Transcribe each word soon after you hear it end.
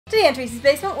Today on Tracey's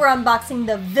Basement, we're unboxing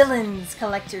the Villains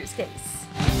Collector's Case.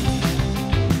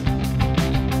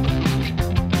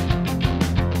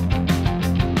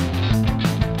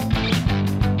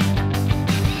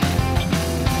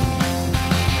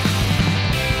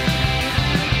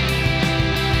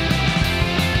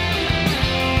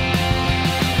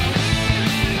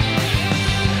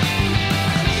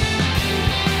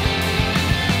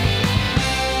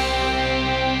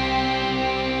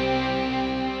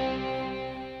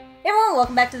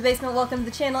 Welcome back to the basement, welcome to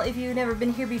the channel if you've never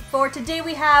been here before. Today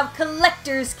we have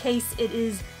Collector's Case. It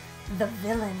is the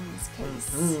Villains Case.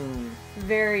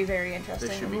 Very, very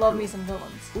interesting. Love me some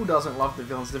villains. Who doesn't love the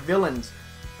villains? The villains,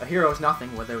 a hero's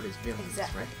nothing without his villains,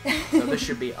 exactly. Right? So this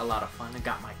should be a lot of fun. I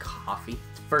got my coffee.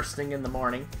 First thing in the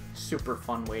morning. Super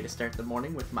fun way to start the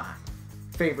morning with my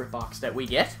favorite box that we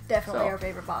get. Definitely our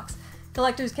favorite box.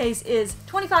 Collector's Case is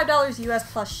 $25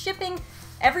 US plus shipping.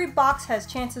 Every box has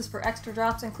chances for extra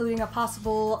drops, including a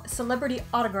possible celebrity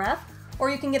autograph, or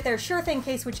you can get their Sure Thing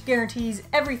case, which guarantees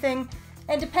everything.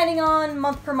 And depending on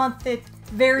month per month, it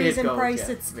varies in price.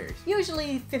 Yeah, it's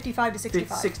usually 55 to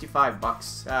 65. 65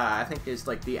 bucks, I think, is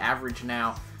like the average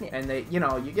now. Yeah. And they, you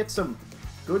know, you get some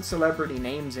good celebrity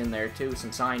names in there too,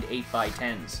 some signed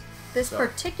 8x10s. This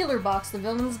particular box, the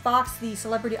Villains box, the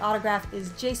celebrity autograph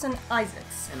is Jason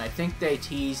Issacs. And I think they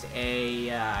teased a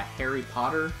Harry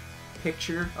Potter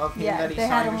picture of him that he they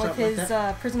had signed him with his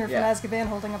prisoner from Azkaban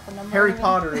holding up the number. Harry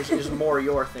Potter is more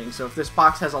your thing, so if this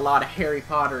box has a lot of Harry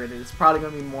Potter in it, it's probably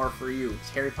going to be more for you.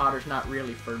 Harry Potter's not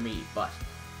really for me, but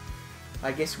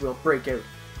I guess we'll break out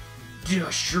the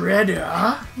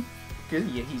Shredder. Because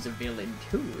he's a villain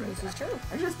too, right? This is true.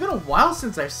 Actually, it's been a while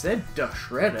since I said the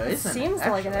Shredder, isn't it? Seems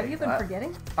like it. Have you been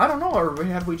forgetting? I don't know, or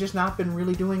have we just not been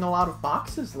really doing a lot of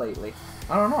boxes lately?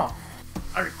 I don't know.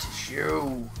 Art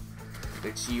show.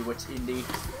 Let's see what's in the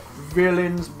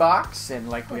Villains box, and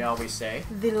like we always say,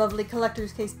 the lovely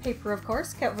Collector's Case paper, of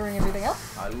course, covering everything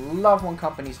else. I love when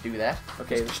companies do that.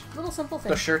 Okay, little simple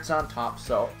thing. The shirt's on top,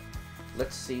 so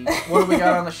let's see. What do we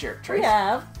got on the shirt, Trace? We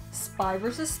have Spy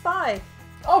vs. Spy.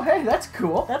 Oh, hey, that's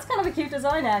cool. That's kind of a cute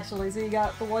design, actually. So you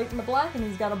got the white and the black, and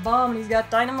he's got a bomb, and he's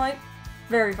got dynamite.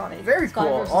 Very funny. Very Spy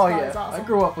cool. Versus Oh Spy yeah, is awesome. I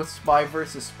grew up with Spy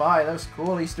vs. Spy. That was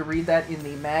cool. I used to read that in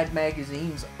the Mad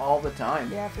magazines all the time.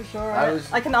 Yeah, for sure.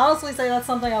 I can honestly say that's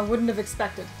something I wouldn't have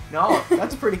expected. No,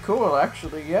 that's pretty cool,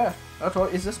 actually. Yeah. That's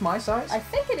what. Is this my size? I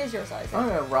think it is your size. I'm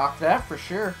gonna rock that for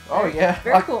sure. Oh yeah.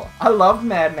 Very cool. I love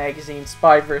Mad magazine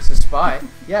Spy vs. Spy.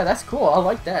 Yeah, that's cool. I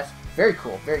like that. Very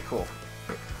cool. Very cool.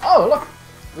 Oh look.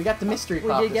 We got the mystery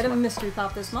pop. We did get a mystery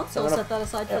pop this month, so we'll set that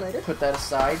aside for later. Put that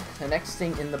aside. The next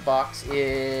thing in the box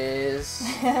is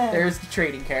there's the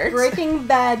trading cards. Breaking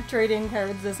Bad trading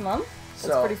cards this month.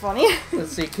 That's pretty funny.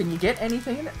 Let's see. Can you get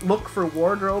anything in it? Look for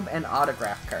wardrobe and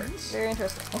autograph cards. Very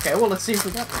interesting. Okay, well let's see if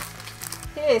we got them.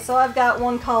 Okay, so I've got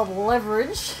one called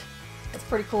Leverage. That's a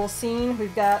pretty cool scene.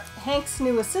 We've got Hank's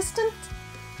new assistant.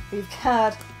 We've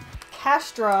got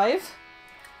Cash Drive,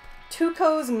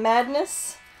 Tuco's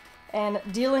Madness, and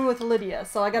Dealing with Lydia.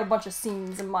 So I got a bunch of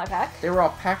scenes in my pack. They were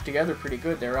all packed together pretty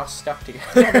good. They were all stuck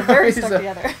together. Yeah, they're very stuck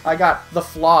together. I got The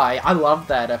Fly. I loved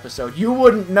that episode. You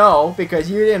wouldn't know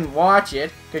because you didn't watch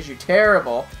it because you're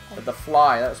terrible. But The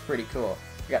Fly, that was pretty cool.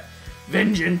 I got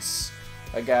Vengeance.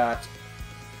 I got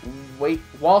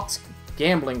Walt's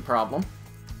Gambling Problem.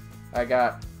 I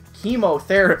got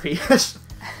Chemotherapy. It's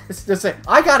just say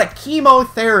I got a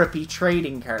chemotherapy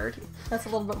trading card. That's a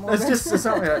little bit more. It's just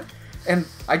something like that. And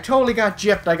I totally got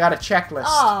gypped. I got a checklist.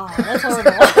 Oh, that's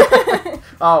horrible.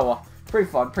 Oh, well. Pretty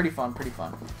fun, pretty fun, pretty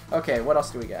fun. Okay, what else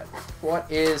do we got? What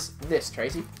is this,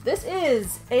 Tracy? This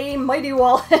is a Mighty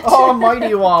Wallet. Oh, a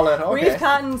Mighty Wallet. Okay. We've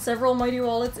gotten several Mighty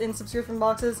Wallets in subscription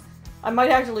boxes. I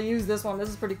might actually use this one. This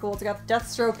is pretty cool. It's got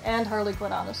Deathstroke and Harley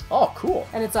Quinn on it. Oh, cool.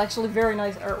 And it's actually very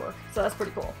nice artwork. So that's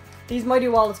pretty cool. These Mighty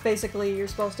Wallets, basically, you're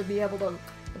supposed to be able to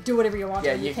do whatever you want.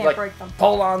 Yeah, you can't break them.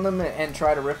 Pull on them and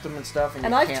try to rip them and stuff, and you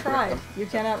can't rip them. I've tried. You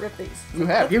cannot rip these. You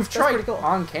have. You've tried cool.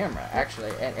 on camera,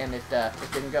 actually, and it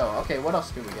didn't go. Okay, what else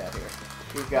do we got here?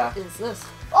 We've got... What is this?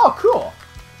 Oh, cool!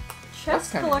 Chess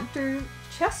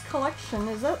collection.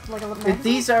 Is that like a little magazine?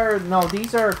 These are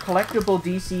collectible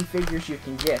DC figures you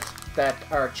can get that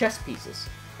are chess pieces.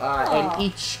 And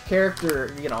each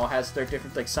character, you know, has their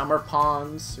different, like, some are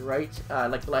pawns, right?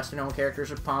 Like, the lesser known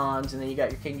characters are pawns, and then you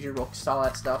got your kings, your rooks, all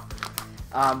that stuff.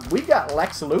 We've got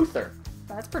Lex Luthor.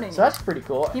 That's pretty neat. So that's pretty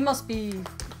cool. He must be,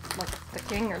 like, the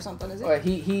king or something, is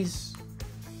he? He's...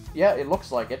 Yeah, it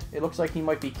looks like it. It looks like he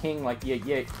might be king, like,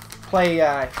 you play,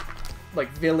 like,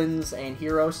 villains and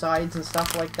hero sides and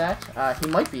stuff like that. He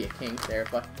might be a king there,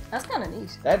 but... That's kind of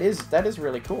neat. That is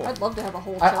really cool. I'd love to have a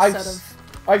whole chess set of...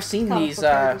 I've seen these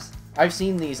I've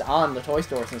seen these on the toy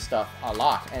stores and stuff a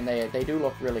lot, and they do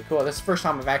look really cool. This is the first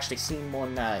time I've actually seen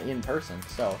one in person,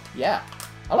 so yeah.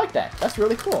 I like that. That's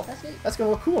really cool. That's neat. That's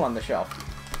gonna look cool on the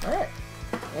shelf. Alright.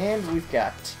 And we've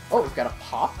got a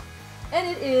pop. And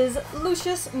it is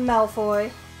Lucius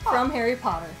Malfoy from Harry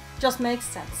Potter. Just makes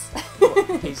sense.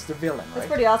 He's the villain, right? That's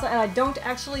pretty awesome, and I don't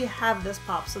actually have this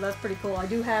pop, so that's pretty cool. I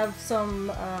do have some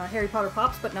Harry Potter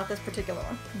pops, but not this particular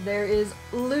one. There is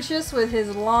Lucius with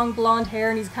his long blonde hair,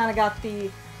 and he's kind of got the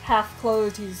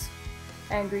half-closed, he's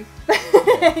angry.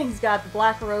 He's got the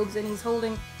black robes, and he's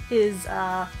holding his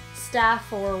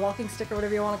staff or walking stick or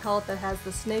whatever you want to call it that has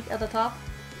the snake at the top.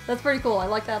 That's pretty cool. I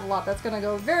like that a lot. That's going to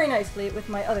go very nicely with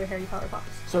my other Harry Potter pops.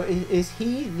 So is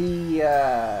he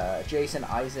the Jason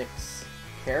Issacs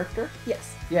character?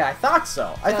 Yes. Yeah, I thought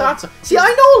so. I thought so. See, I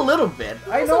know a little bit.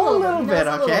 I know a little bit,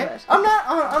 okay? I'm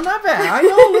not bad. I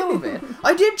know a little bit.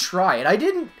 I did try it. I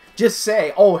didn't just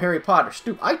say, oh, Harry Potter,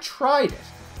 stupid. I tried it.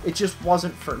 It just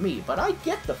wasn't for me, but I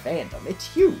get the fandom.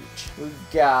 It's huge. We've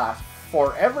got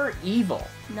Forever Evil.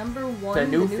 Number 1, the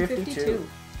new 52.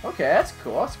 Okay, that's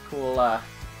cool. That's a cool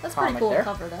that's pretty cool there.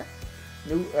 cover there.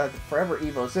 New Forever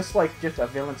Evil. Is this like just a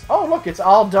villain's... Oh, look, it's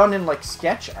all done in like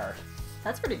sketch art.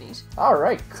 That's pretty neat.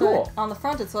 Alright, cool. So on the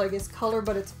front it's like it's color,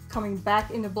 but it's coming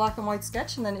back into black and white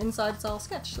sketch, and then inside it's all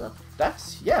sketch. So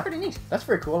that's pretty neat. That's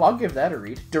very cool. I'll give that a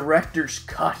read. Director's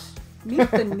Cut. Meet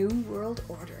the New World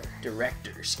Order.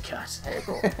 Director's Cut. Very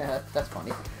cool. That's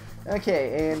funny.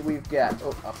 Okay, and we've got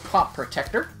a pop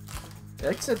protector.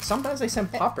 Like I said, sometimes they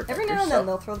send pop protectors. Every now and then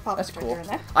they'll throw the pop that's protector cool. in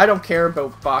there. I don't care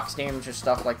about box damage or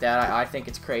stuff like that. I think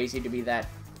it's crazy to be that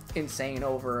insane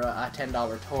over a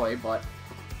 $10 toy, but,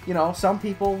 you know, some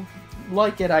people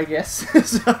like it, I guess.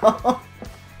 So,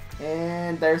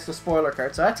 and there's the spoiler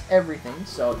card. So that's everything.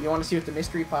 So you want to see what the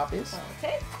mystery pop is?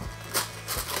 Okay.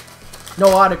 No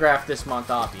autograph this month,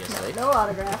 obviously. No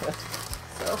autograph.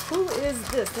 So who is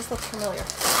this? This looks familiar.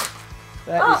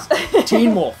 That is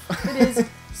Teen Wolf. It is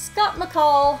Scott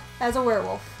McCall as a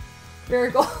werewolf.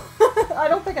 Very cool. I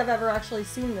don't think I've ever actually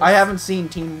seen this. I haven't seen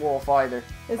Teen Wolf either.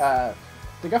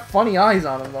 They got funny eyes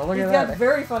on them though. Look at that. He's got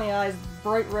very funny eyes,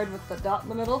 bright red with the dot in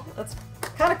the middle. That's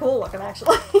kind of cool looking,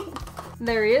 actually.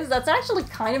 There he is. That's actually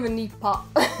kind of a neat pop.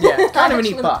 Yeah, kind of a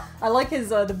neat pop. I like his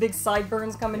the big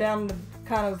sideburns coming down, the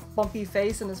kind of bumpy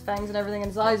face and his fangs and everything, and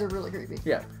his eyes are really creepy.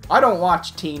 Yeah, I don't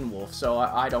watch Teen Wolf, so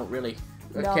I don't really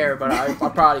care, but I'll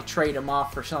probably trade him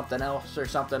off for something else or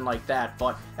something like that.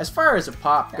 But as far as a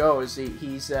pop goes,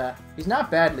 he's not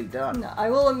badly done. No, I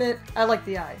will admit, I like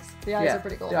the eyes. The eyes are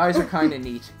pretty cool. The eyes are kind of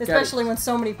neat. Especially when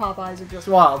so many pop eyes are just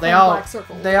black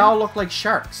circles. They all look like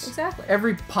sharks. Exactly.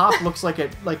 Every pop looks like a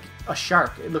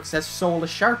shark. It looks as soul as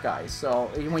shark eyes.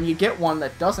 So when you get one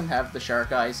that doesn't have the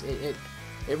shark eyes, it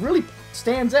really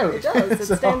stands out. It does.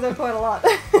 It stands out quite a lot.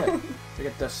 Yeah. We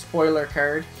get the spoiler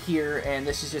card here, and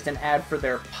this is just an ad for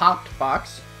their Popped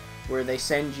box, where they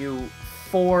send you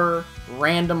 4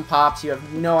 random pops. You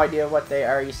have no idea what they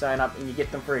are. You sign up, and you get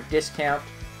them for a discount.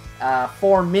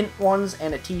 4 mint ones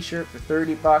and a t-shirt for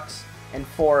 $30, and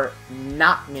 4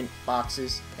 not mint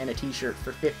boxes and a t-shirt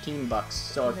for $15.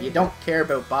 So if you don't care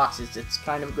about boxes, it's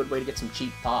kind of a good way to get some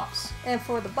cheap pops. And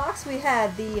for the box, we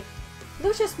had the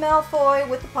Lucius Malfoy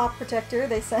with the pop protector.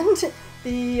 They sent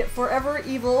the Forever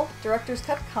Evil Director's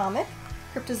Cut comic,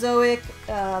 Cryptozoic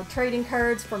trading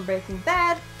cards from Breaking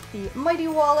Bad, the Mighty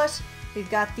Wallet. We've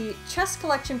got the chess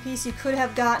collection piece. You could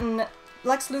have gotten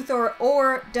Lex Luthor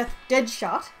or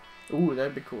Deadshot. Ooh,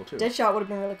 that'd be cool too. Deadshot would have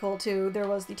been really cool too. There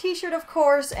was the t-shirt, of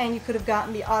course, and you could have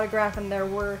gotten the autograph, and there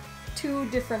were 2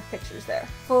 different pictures there.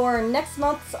 For next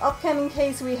month's upcoming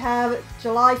case, we have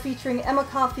July featuring Emma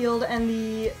Caulfield, and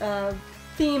the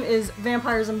theme is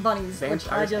vampires and bunnies, which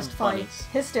I just find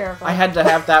hysterical. I had to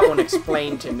have that one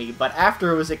explained to me, but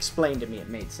after it was explained to me, it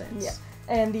made sense. Yeah.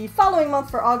 And the following month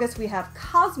for August, we have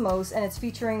Cosmos, and it's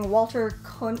featuring Walter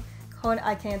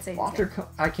I can't say his name.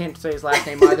 I can't say his last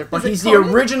name either, but he's the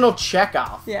original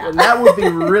Chekhov. Yeah. And that would be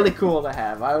really cool to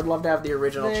have. I would love to have the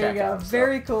original Chekhov. There you go. So.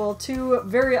 Very cool. 2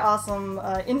 very awesome,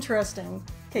 interesting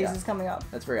cases coming up.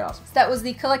 That's very awesome. So that was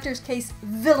the Collector's Case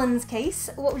Villains case.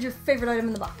 What was your favorite item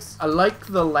in the box? I like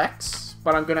the Lex,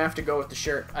 but I'm going to have to go with the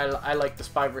shirt. I like the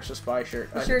Spy vs. Spy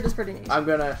shirt. The shirt is pretty neat.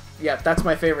 That's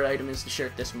my favorite item is the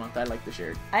shirt this month. I like the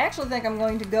shirt. I actually think I'm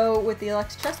going to go with the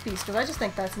Alex chest piece, because I just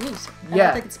think that's neat.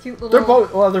 Yeah. I think it's cute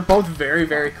little... They're both very,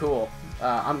 very cool.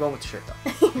 I'm going with the shirt,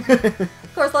 though.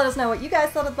 Of course, let us know what you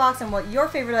guys thought of the box and what your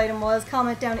favorite item was.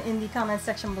 Comment down in the comments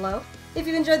section below. If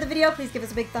you enjoyed the video, please give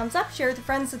us a big thumbs up, share with your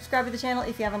friends, subscribe to the channel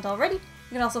if you haven't already. You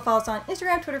can also follow us on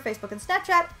Instagram, Twitter, Facebook, and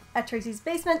Snapchat at Tracey's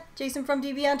Basement, Jason from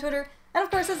DB on Twitter, and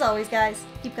of course, as always, guys,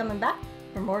 keep coming back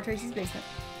for more Tracey's Basement.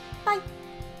 Bye!